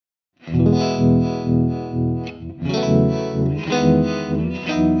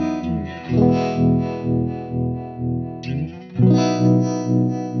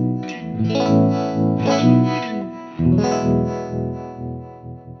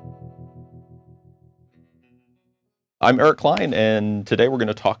I'm Eric Klein, and today we're going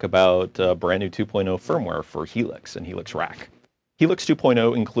to talk about brand new 2.0 firmware for Helix and Helix Rack. Helix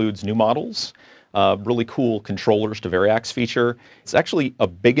 2.0 includes new models, really cool controllers to Variax feature. It's actually a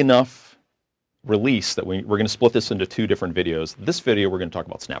big enough release that we're going to split this into two different videos. This video, we're going to talk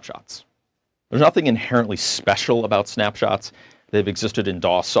about snapshots. There's nothing inherently special about snapshots. They've existed in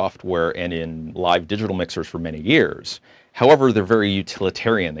DAW software and in live digital mixers for many years. However, they're very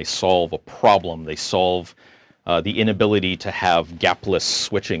utilitarian. They solve a problem. They solve the inability to have gapless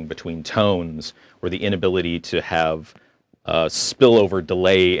switching between tones, or the inability to have spillover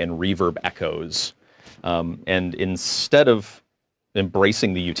delay and reverb echoes. And instead of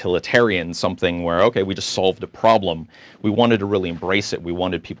embracing the utilitarian, something where, okay, we just solved a problem, we wanted to really embrace it. We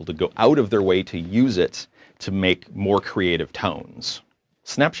wanted people to go out of their way to use it to make more creative tones.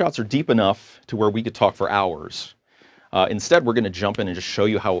 Snapshots are deep enough to where we could talk for hours. Instead, we're going to jump in and just show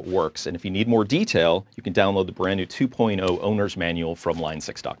you how it works. And if you need more detail, you can download the brand new 2.0 Owner's Manual from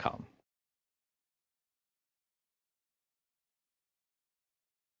line6.com.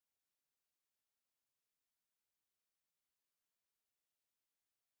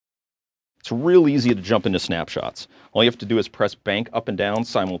 It's real easy to jump into snapshots. All you have to do is press bank up and down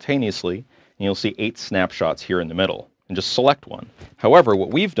simultaneously, and you'll see 8 snapshots here in the middle. And just select one. However,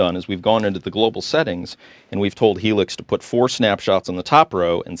 what we've done is we've gone into the global settings and we've told Helix to put 4 snapshots on the top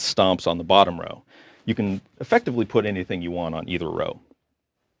row and stomps on the bottom row. You can effectively put anything you want on either row.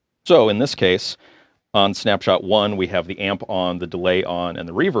 So in this case, on snapshot 1, we have the amp on, the delay on, and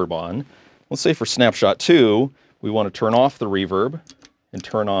the reverb on. Let's say for snapshot 2, we want to turn off the reverb and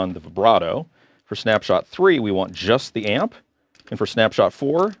turn on the vibrato. For snapshot 3, we want just the amp. And for snapshot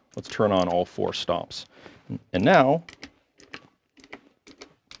 4, let's turn on all 4 stomps. And now,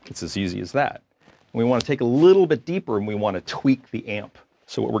 it's as easy as that. We want to take a little bit deeper and we want to tweak the amp.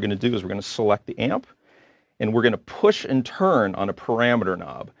 So what we're going to do is we're going to select the amp and we're going to push and turn on a parameter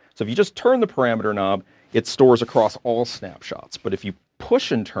knob. So if you just turn the parameter knob, it stores across all snapshots. But if you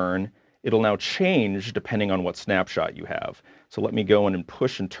push and turn, it'll now change depending on what snapshot you have. So let me go in and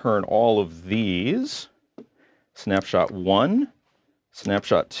push and turn all of these. Snapshot 1.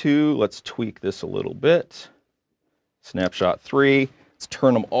 Snapshot 2, let's tweak this a little bit. Snapshot 3, let's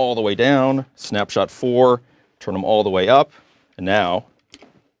turn them all the way down. Snapshot 4, turn them all the way up. And now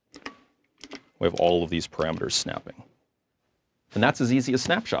we have all of these parameters snapping. And that's as easy as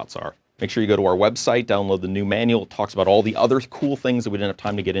snapshots are. Make sure you go to our website, download the new manual. It talks about all the other cool things that we didn't have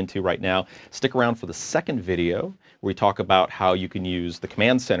time to get into right now. Stick around for the second video, where we talk about how you can use the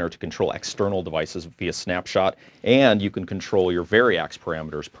command center to control external devices via snapshot, and you can control your Variax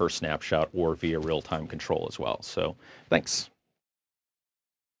parameters per snapshot or via real-time control as well. So, thanks.